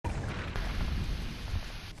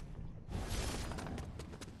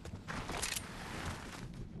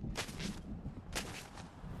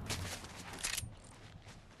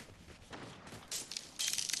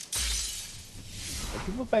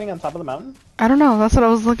people fighting on top of the mountain? I don't know. That's what I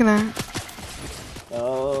was looking at.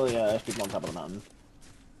 Oh yeah, there's people on top of the mountain.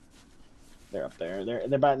 They're up there. They're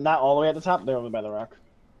not all the way at the top. They're over by the rock.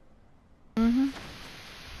 Mhm.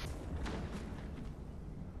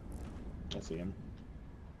 I see him.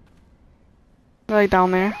 They're like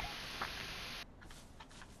down there.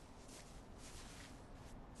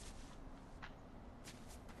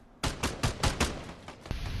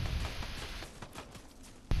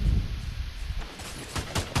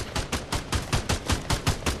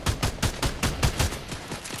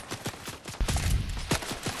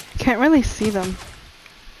 Can't really see them.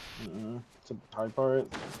 It's a hard part.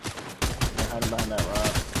 They're hiding behind that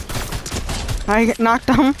rock. I knocked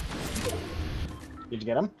them. Did you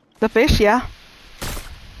get him? The fish, yeah.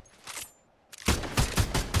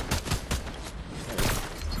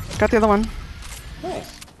 Got the other one.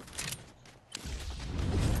 Nice.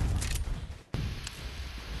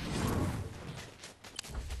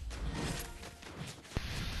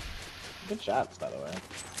 Good shots, by the way.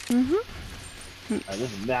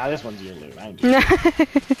 This one's your loot. I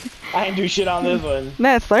ain't do shit on this one.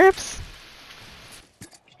 Nah, it slurps.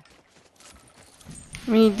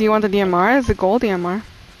 I mean, do you want the DMR? It's a gold DMR.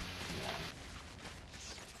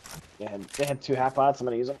 They had 2 half pots. I'm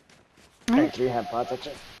gonna use them. Right. 3 half pots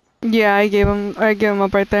actually. Yeah, I gave him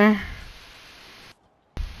up right there.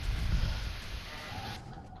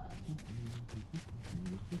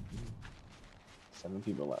 Seven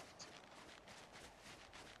people left.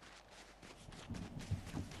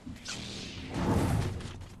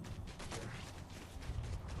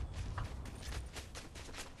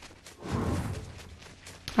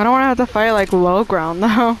 I don't want to have to fight like low ground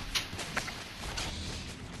though.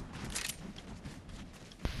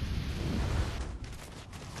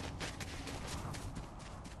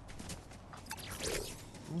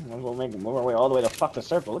 We'll move our way all the way to fuck the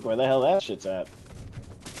circle. Look where the hell that shit's at.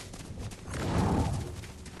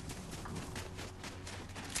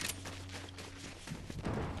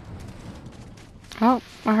 Oh,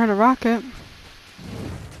 I heard a rocket.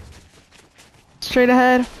 Straight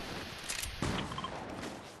ahead.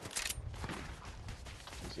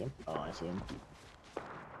 See him? Oh, I see him.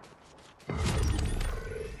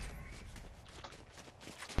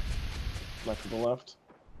 Left to the left.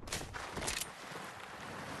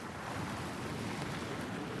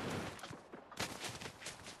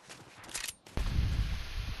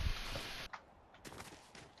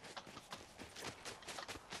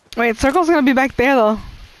 Wait, circle's gonna be back there though.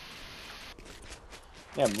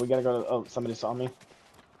 Yeah, but we gotta go to. Oh, somebody saw me.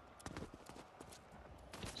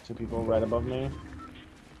 There's 2 people right above me.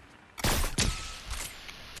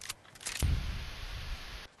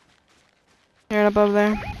 Right above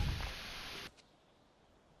there.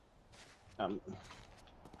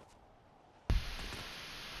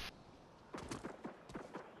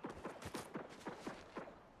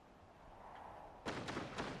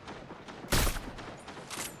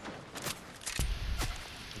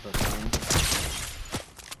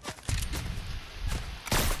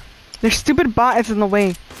 Their stupid bot is in the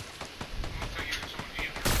way.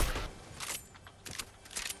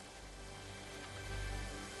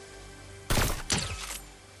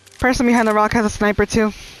 Person behind the rock has a sniper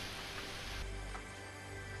too.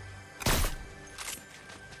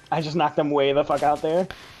 I just knocked them way the fuck out there.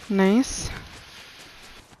 Nice.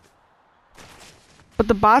 But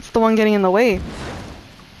the bot's the one getting in the way.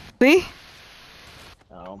 See?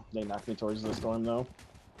 Oh, they knocked me towards the storm though.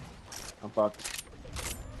 I'm fucked.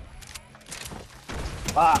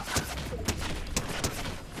 Fuck!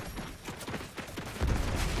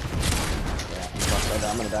 Yeah, I'm fucked right now.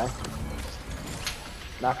 I'm gonna die.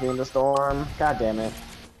 Knock me in the storm. God damn it.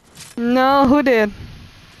 No, who did?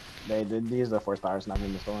 They did use the force powers, knock me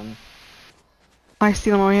in the storm. I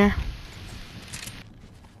see them over here.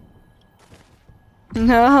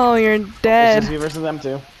 No, you're dead. It's just me versus them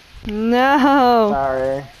too. No.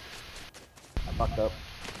 Sorry. I fucked up.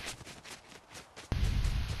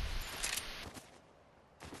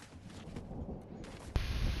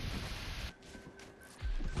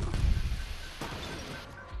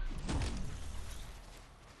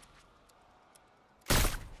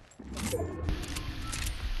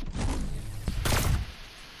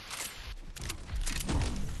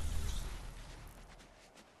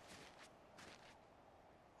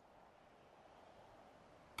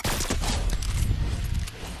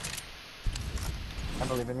 I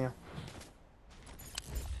believe in you.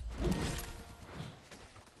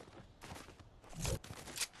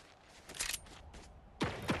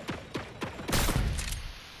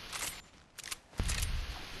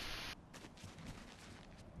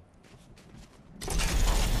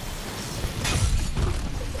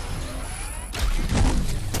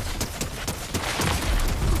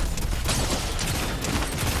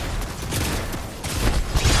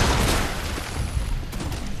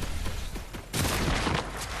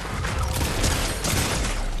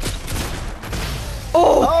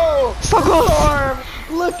 Storm!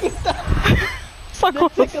 Look at that! So The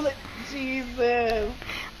close. tickle. Jesus!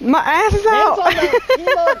 My ass is Hands out. on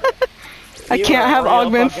the, I you can't were have real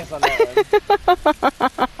augments. focused on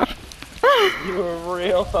that one. You were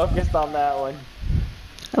real focused on that one.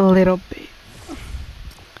 A little bit.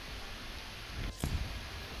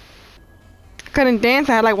 Couldn't dance.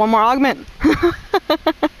 I had like one more augment.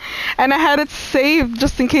 And I had it saved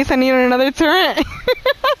just in case I needed another turret.